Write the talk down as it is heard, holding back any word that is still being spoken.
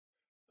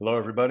Hello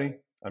everybody,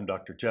 I'm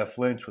Dr. Jeff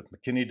Lynch with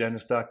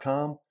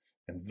MckinneyDentist.com,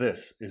 and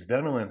this is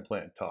Dental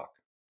Implant Talk.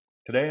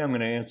 Today I'm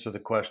going to answer the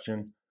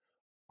question,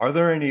 are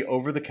there any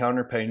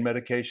over-the-counter pain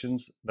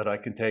medications that I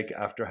can take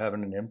after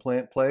having an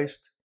implant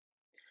placed?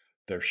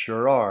 There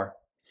sure are.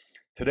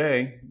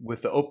 Today,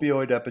 with the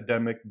opioid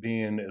epidemic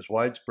being as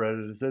widespread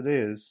as it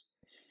is,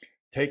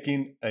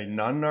 taking a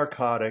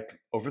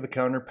non-narcotic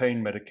over-the-counter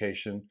pain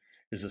medication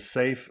is a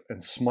safe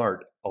and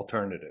smart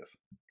alternative.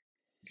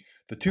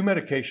 The two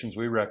medications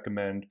we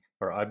recommend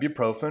are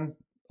ibuprofen,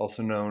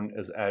 also known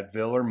as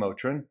Advil or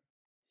Motrin,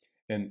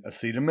 and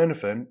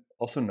acetaminophen,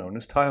 also known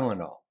as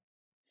Tylenol.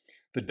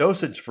 The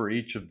dosage for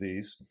each of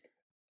these,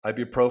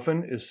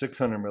 ibuprofen is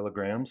 600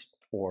 milligrams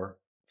or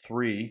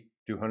 3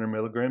 200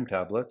 milligram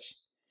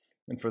tablets,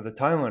 and for the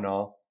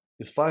Tylenol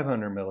is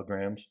 500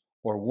 milligrams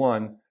or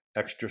 1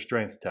 extra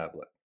strength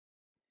tablet.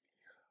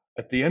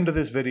 At the end of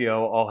this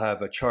video, I'll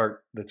have a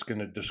chart that's going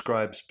to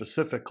describe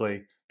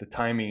specifically the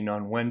timing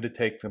on when to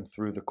take them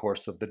through the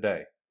course of the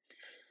day.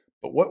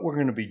 But what we're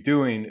going to be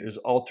doing is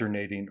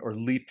alternating or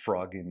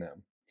leapfrogging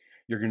them.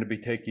 You're going to be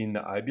taking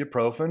the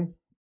ibuprofen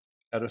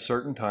at a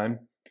certain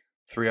time.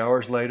 3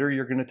 hours later,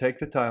 you're going to take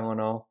the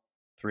Tylenol.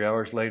 3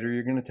 hours later,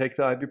 you're going to take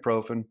the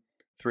ibuprofen.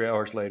 3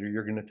 hours later,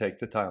 you're going to take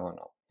the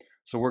Tylenol.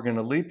 So we're going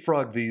to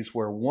leapfrog these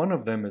where one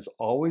of them is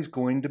always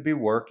going to be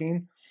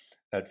working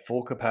at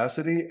full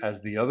capacity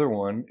as the other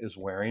one is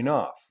wearing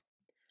off.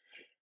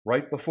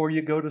 Right before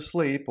you go to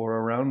sleep or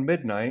around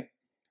midnight,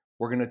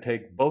 we're going to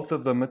take both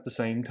of them at the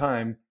same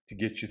time to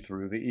get you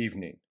through the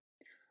evening.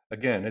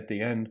 Again, at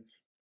the end,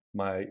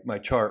 my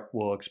chart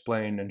will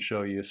explain and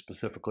show you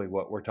specifically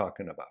what we're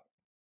talking about.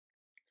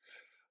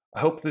 I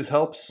hope this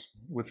helps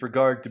with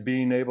regard to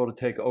being able to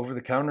take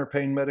over-the-counter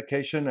pain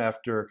medication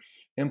after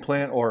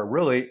implant or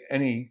really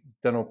any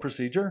dental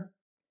procedure.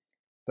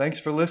 Thanks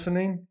for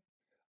listening.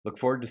 Look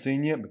forward to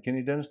seeing you at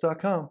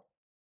MckinneyDentist.com.